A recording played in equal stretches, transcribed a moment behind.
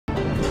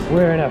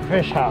We're in a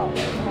fish house.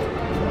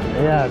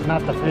 Yeah, it's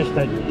not the fish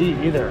that you eat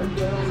either.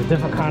 It's a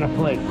different kind of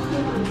place.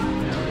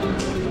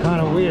 It's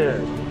kind of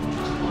weird.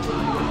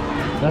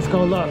 Let's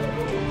go look.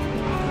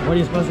 What are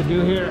you supposed to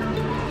do here?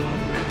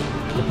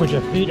 You put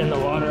your feet in the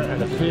water and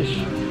the fish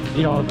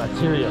eat all the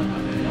bacteria.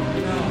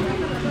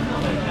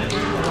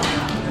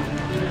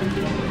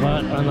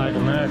 But unlike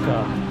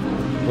America,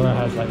 where it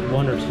has like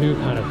one or two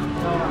kind of,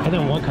 I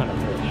think one kind of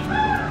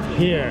fish.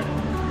 Here,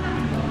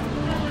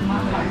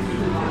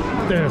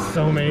 there's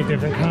so many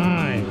different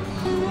kinds.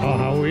 Oh,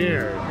 how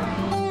weird.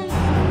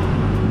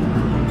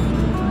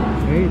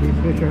 Hey, these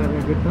fish are having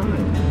a good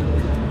time.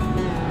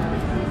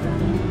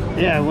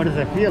 Yeah, what does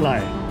it feel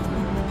like?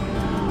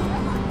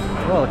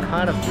 Well, it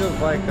kind of feels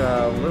like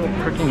little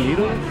pricking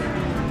needles,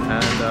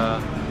 and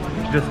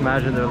you can just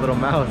imagine their little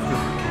mouths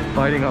just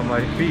biting on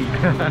my feet.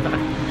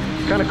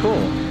 It's kind of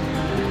cool.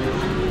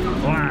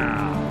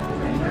 Wow.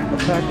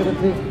 Back to the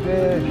big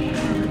fish.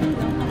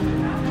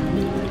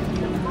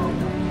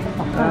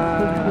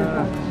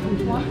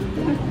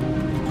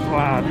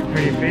 Wow, it's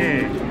pretty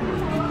big.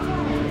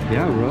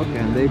 Yeah, Rook,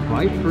 and they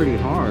bite pretty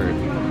hard.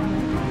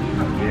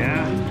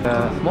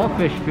 Yeah. Small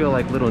fish feel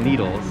like little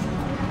needles,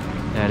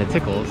 and it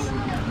tickles.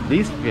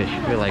 These fish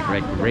feel like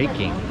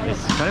raking.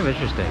 It's kind of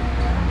interesting.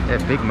 They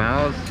have big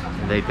mouths,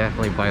 and they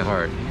definitely bite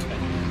hard.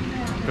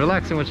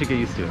 Relaxing once you get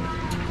used to it.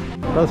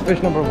 That was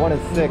fish number 1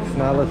 and 6.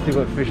 Now let's see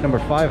what fish number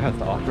 5 has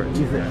to offer.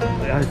 He's there.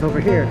 Yeah, he's over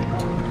here.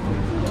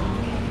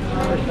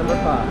 Fish number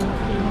 5.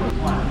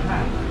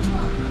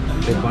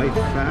 They bite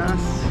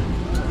fast,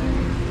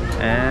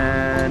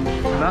 and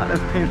not as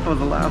painful as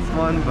the last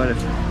one, but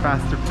it's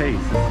faster pace.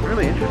 It's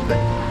really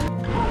interesting.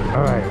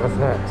 All right, what's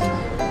next?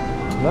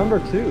 Number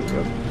 2.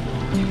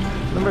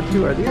 Number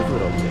 2 are these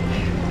little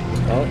fish.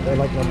 Oh, they're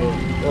like number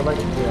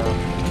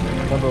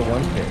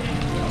 1 fish.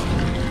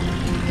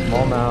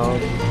 Small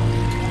mouths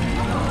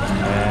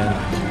and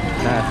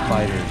fast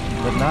biters,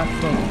 but not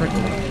so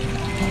prickly.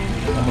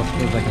 Almost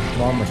feels like a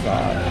small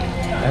massage.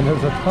 And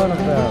there's a ton of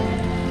them.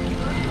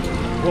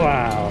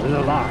 Wow, there's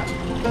a lot.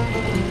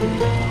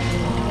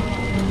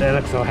 They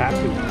look so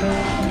happy.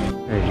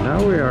 Okay,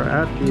 now we are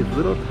at these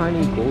little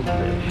tiny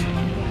goldfish.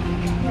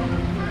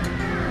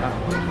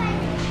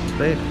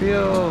 They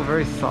feel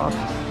very soft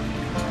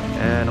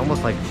and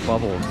almost like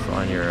bubbles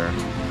on your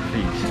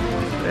feet. It's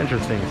an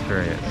interesting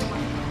experience.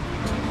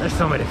 There's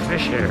so many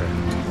fish here.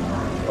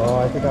 Oh,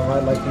 I think I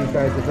might like these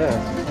guys the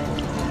best.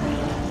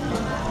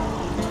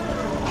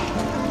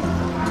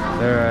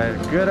 There are a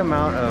good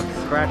amount of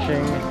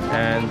scratching,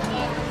 and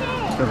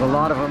there's a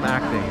lot of them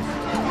acting.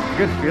 It's a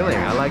good feeling.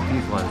 I like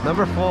these ones.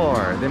 Number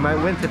 4. They might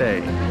win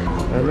today.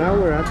 And now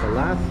we're at the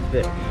last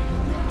fish.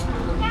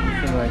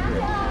 This one right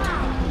here.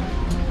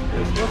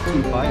 They're supposed to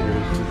be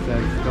biters. It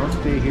says don't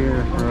stay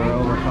here for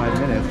over 5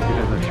 minutes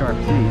because of sharp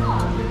teeth.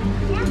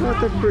 But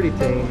they're pretty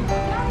tame.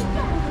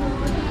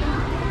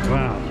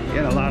 Wow, you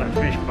got a lot of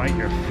fish bite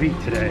your feet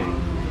today.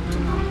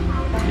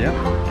 Yep,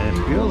 and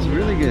it feels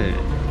really good.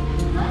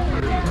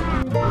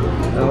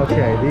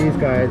 Okay, these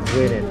guys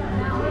winning.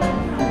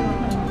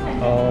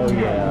 Oh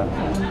yeah.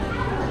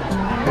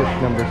 Fish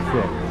number 6.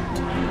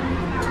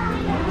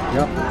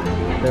 Yep,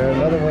 they're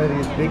another one of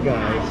these big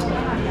guys.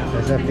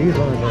 Except these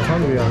ones are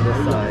hungry on this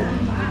side.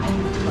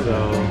 So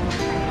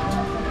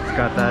it's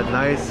got that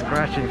nice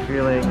scratching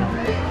feeling.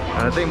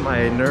 And I think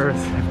my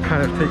nerves have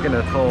kind of taken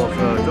a toll,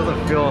 so it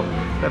doesn't feel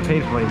that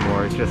painful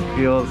anymore. It just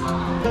feels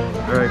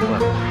very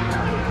pleasant.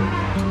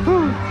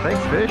 Whew.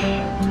 Thanks, fish.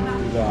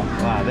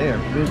 Wow, they are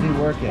busy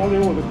working.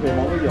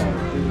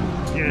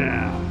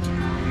 Yeah,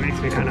 it makes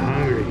me kind of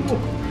hungry.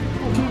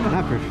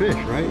 Not for fish,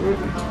 right, Rook?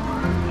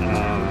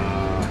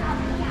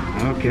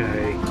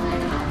 Okay.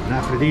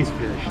 Not for these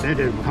fish. They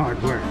did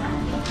hard work.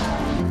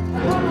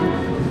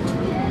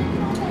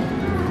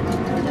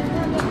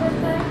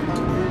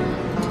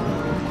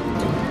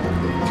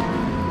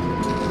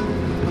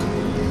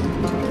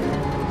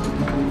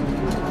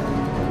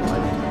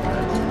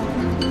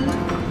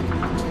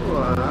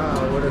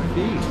 Wow, what a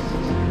feast.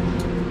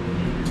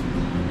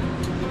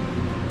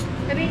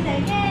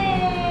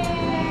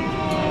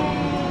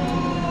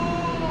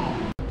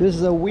 This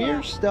is the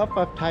weird stuff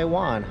of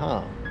Taiwan,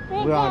 huh?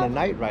 We're on a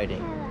night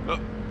riding.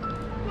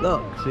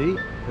 Look, see?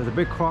 There's a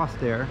big cross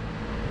there.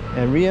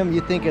 And Riam,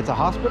 you think it's a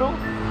hospital?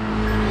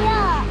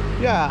 Yeah.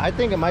 Yeah, I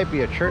think it might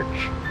be a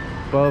church.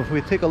 But if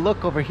we take a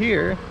look over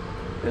here,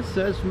 it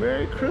says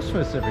Merry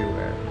Christmas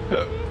everywhere.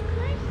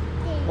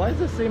 Why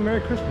does it say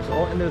Merry Christmas?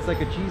 Oh, and there's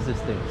like a Jesus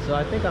thing. So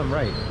I think I'm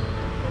right.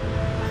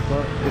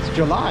 Well, it's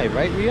July,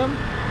 right, Riam?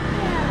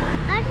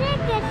 Yeah. I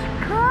think it's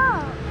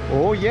cold.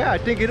 Oh yeah, I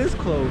think it is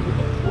closed.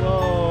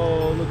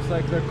 Whoa, looks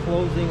like they're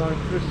closing on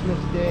Christmas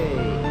Day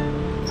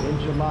in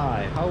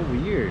July. How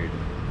weird.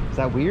 Is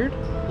that weird?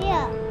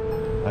 Yeah.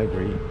 I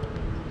agree.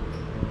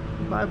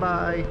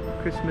 Bye-bye,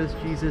 Christmas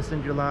Jesus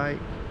in July.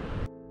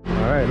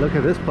 All right, look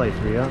at this place,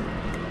 Riam.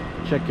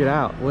 Check it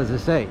out. What does it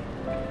say?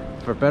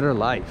 For better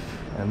life.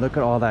 And look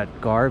at all that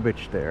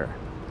garbage there.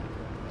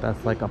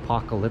 That's like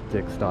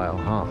apocalyptic style,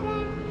 huh?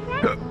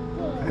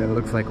 And it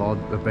looks like all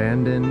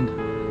abandoned.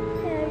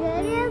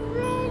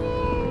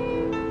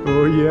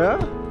 Oh yeah?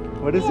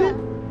 What is it?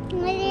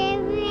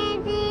 It?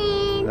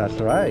 That's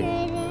right.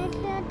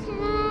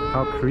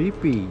 How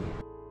creepy.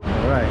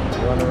 Alright,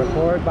 you want to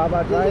record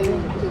Baba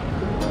driving?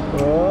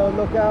 Oh,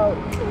 look out.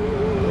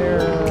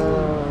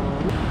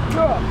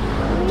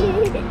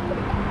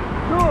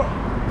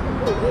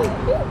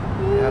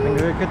 Having a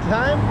good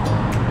time?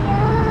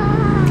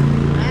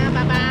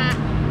 Yeah.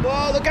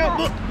 Whoa, look out!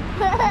 Look!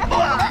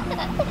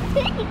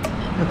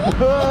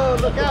 Oh,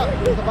 look out!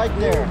 There's a bike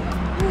there.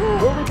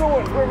 Where are we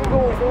going? Where are we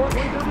going?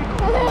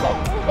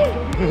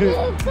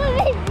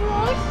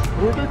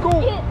 Where they go?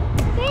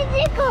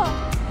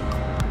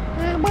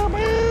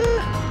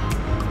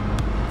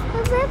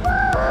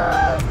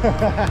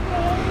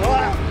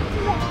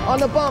 On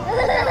the bump!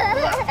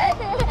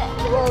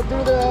 Go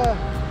through the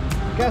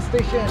gas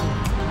station.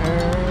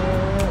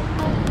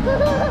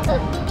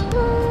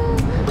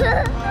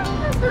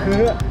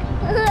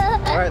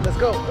 Alright, let's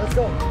go. Let's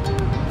go.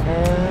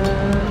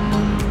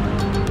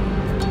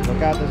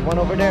 Look out, there's one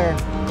over there.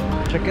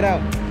 Check it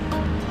out.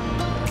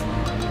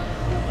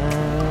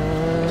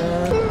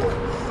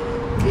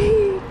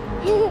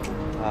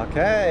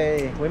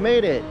 Okay, we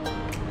made it.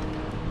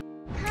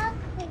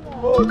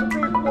 Whoa, it's a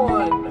big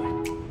one.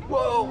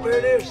 Whoa, where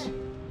it is?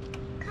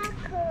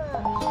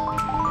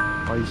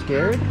 Are you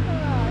scared?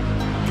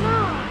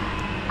 No.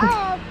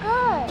 Oh,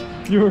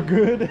 good. You were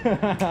good?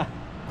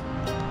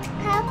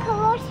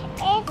 Cockroach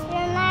is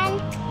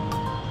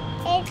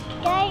it's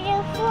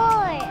going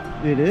forward.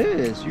 It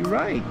is, you're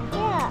right.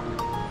 Yeah.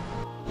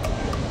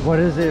 What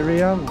is it,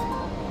 Riam?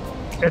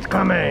 It's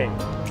coming.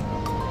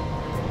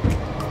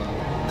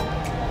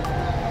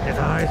 It's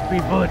a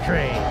high-speed bullet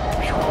train.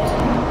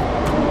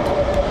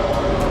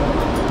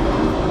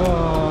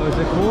 Oh, is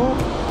it cool?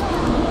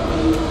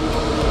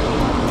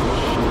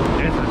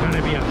 This is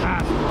gonna be a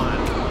fast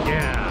one.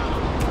 Yeah.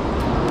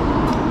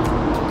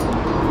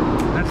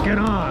 Let's get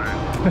on.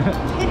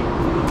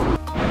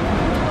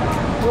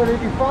 What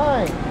did you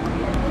find?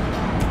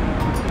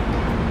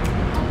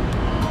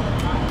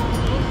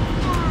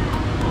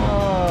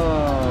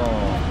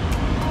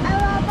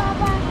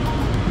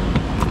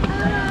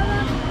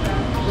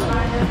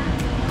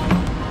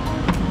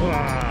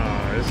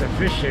 Wow, there's a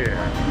fish here.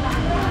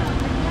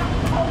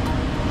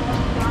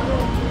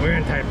 We're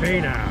in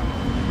Taipei now,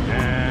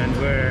 and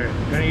we're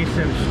gonna eat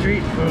some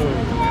street food.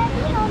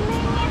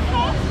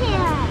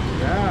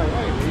 Yeah,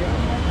 right,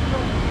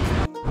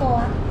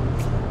 Four.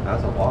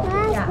 That's a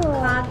waffle. Yeah,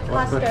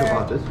 What's special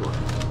about this one?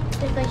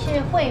 这个是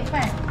烩饭.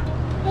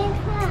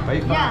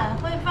 Yeah,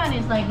 烩饭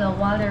is like a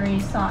watery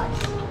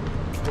sauce.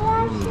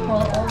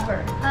 Pour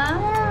over.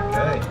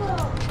 Okay.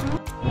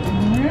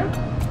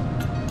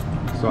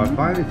 So I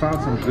finally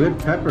found some good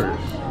peppers.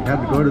 You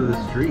had to go to the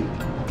street.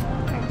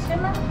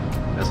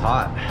 It's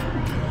hot.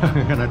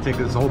 I'm gonna take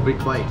this whole big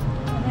bite.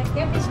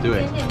 Let's do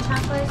it.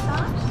 Chocolate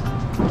sauce.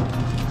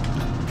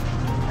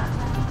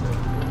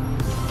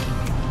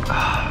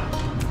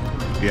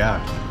 Yeah,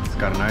 it's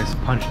got a nice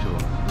punch to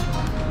it.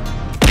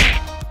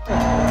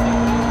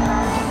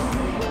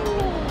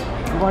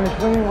 You want to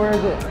swing? Where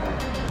is it?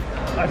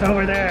 It's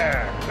over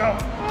there. Go.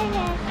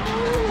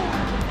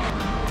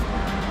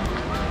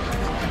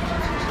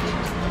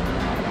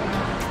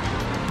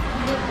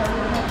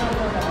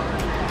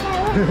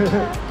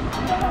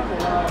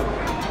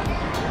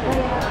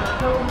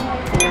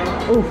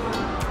 Oof.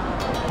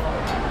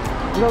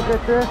 Look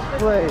at this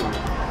place.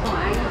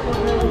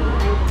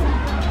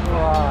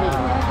 Wow.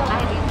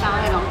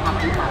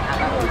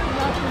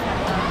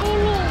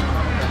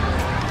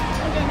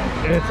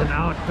 It's an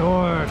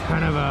outdoor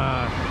kind of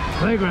a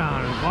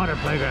playground, water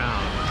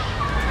playground.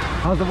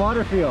 How's the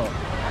water feel?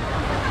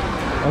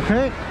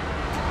 Okay.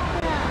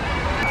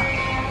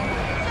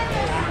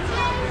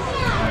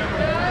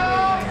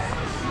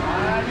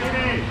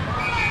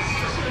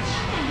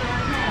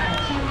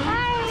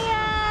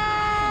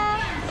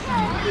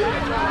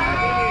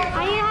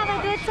 Are you having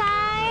a good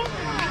time?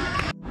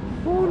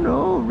 Oh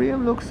no,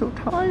 Riam looks so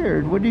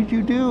tired. What did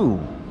you do?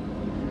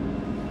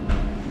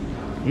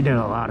 He did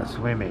a lot of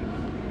swimming.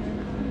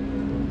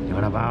 You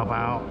wanna bow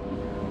bow?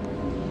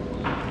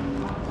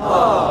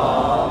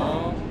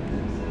 Aww.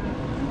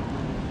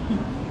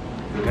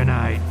 Good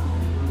night.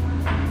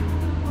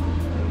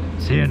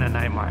 See you in the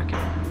night market.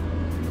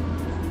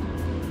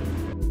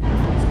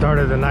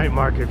 Started the night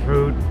market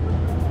food.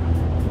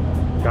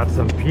 Got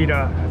some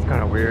pita. That's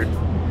kind of weird.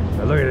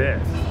 But look at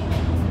this.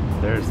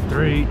 There's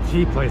 3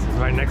 tea places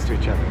right next to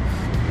each other.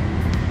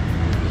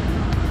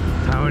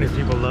 Taiwanese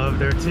people love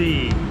their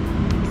tea.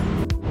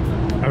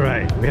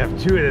 Alright, we have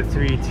 2 of the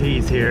 3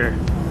 teas here.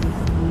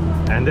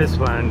 And this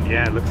one,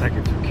 yeah, it looks like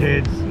it's for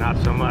kids. Not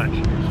so much.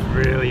 It's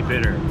really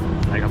bitter.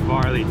 Like a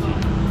barley tea.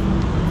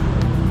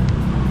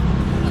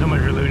 So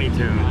much for Looney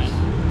Tunes.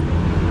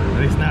 At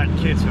least not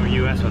kids from the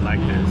US would like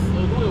this.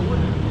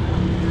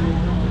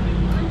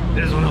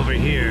 This one over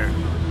here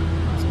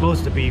is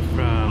supposed to be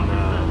from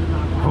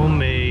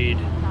homemade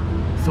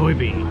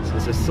soybeans.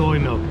 It's a soy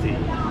milk tea.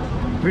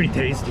 Pretty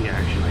tasty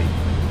actually.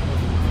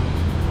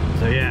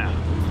 So yeah,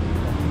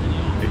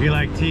 if If you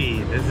like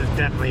tea, this is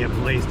definitely a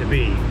place to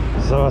be.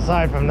 So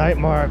aside from night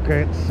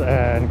markets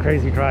and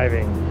crazy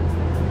driving,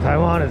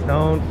 Taiwan is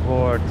known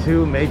for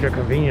 2 major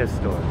convenience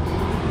stores.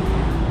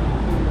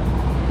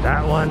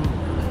 That one,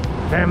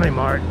 Family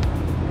Mart,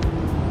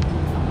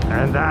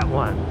 and that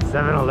one,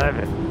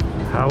 7-Eleven.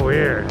 How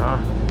weird, huh?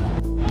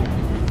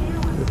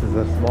 This is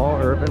a small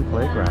urban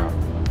playground.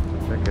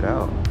 Check it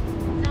out.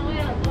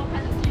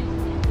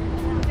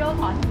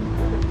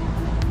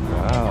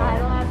 Wow.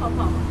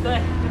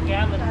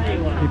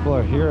 People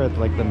are here at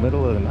like the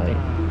middle of the night.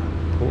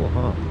 Cool,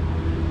 huh?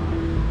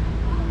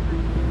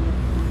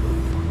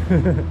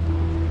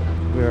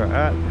 We are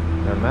at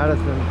the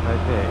Madison,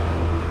 Taipei.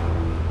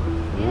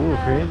 Ooh,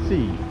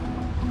 fancy.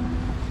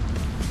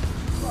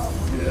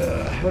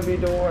 Yeah, heavy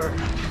door.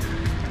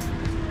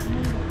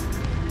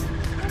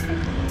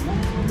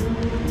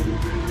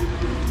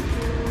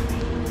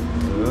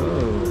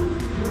 Oh.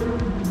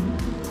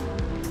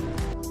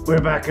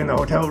 We're back in the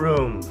hotel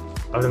room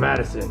of the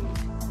Madison.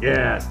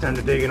 Yeah, it's time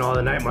to dig in all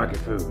the night market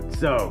food.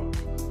 So,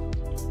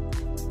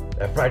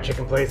 that fried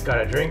chicken place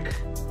got a drink.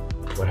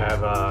 We'll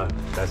have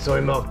that soy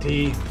milk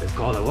tea. It's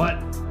called a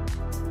what?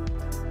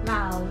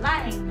 老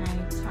赖奶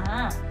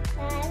茶.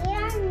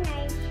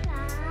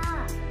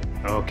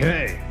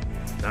 Okay,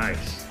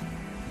 nice.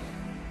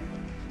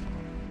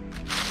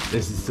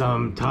 This is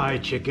some Thai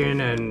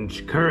chicken and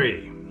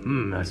curry.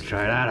 Let's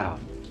try that out.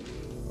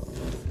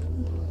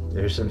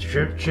 There's some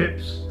shrimp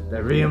chips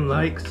that Riam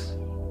likes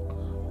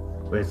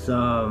with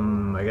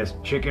some, I guess,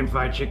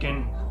 fried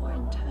chicken.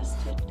 Pork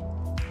toasted.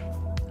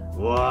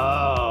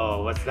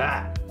 Whoa, what's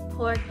that?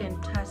 Pork and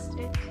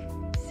toasted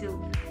soup.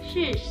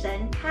 是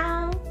神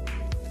汤.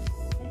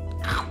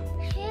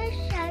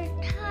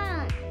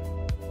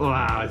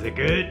 Wow, is it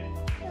good?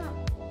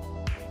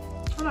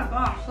 Oh my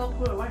god, so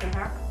good. What the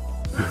heck?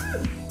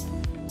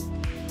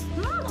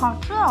 好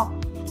吃哦.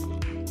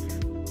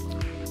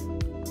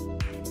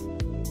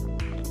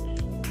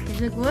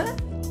 Is it good?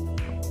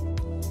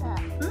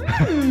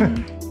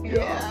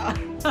 Yeah.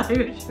 Are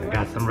you sure? I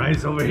got some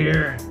rice over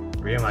here.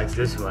 Riam likes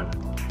this one.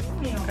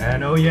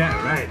 And oh yeah,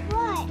 right.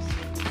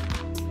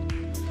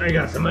 I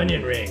got some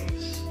onion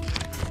rings.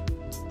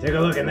 Take a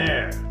look in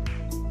there.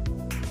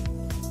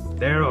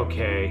 They're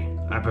okay.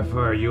 I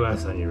prefer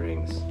US onion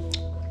rings.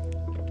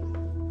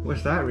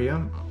 What's that,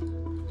 Riam?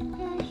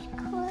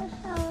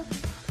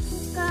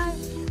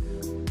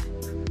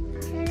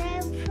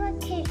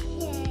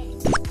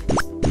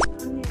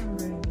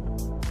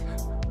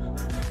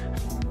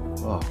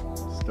 Oh,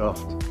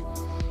 stuffed.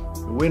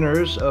 The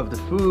winners of the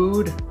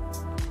food.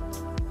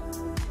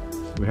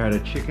 We had a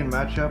chicken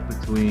matchup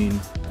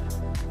between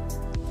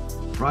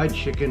Fried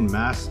Chicken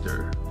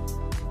Master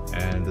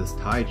and this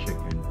Thai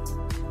chicken.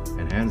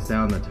 And hands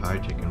down, the Thai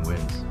chicken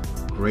wins.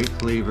 Great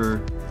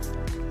flavor.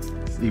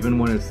 Even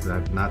when it's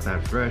not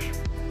that fresh,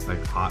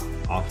 like hot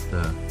off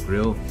the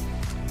grill.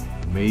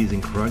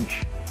 Amazing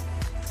crunch.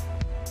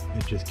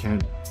 It just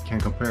can't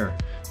compare.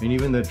 And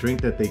even the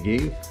drink that they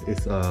gave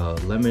is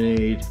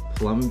lemonade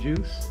plum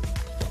juice.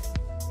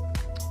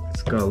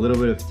 It's got a little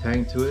bit of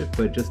tang to it,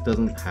 but it just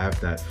doesn't have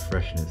that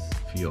freshness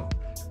feel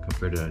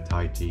compared to a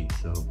Thai tea.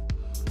 So,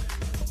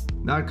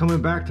 not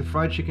coming back to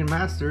Fried Chicken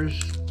Masters.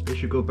 They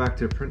should go back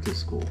to apprentice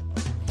school.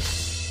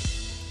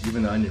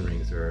 Even the onion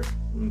rings are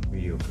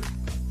mediocre.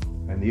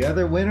 And the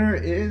other winner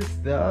is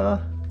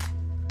the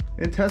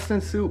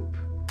intestine soup.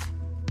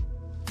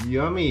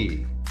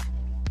 Yummy.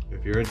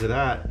 If you're into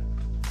that,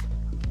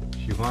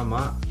 喜欢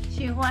吗?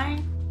 喜欢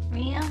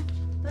Riam?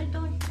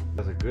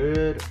 Has a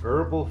good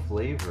herbal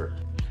flavor.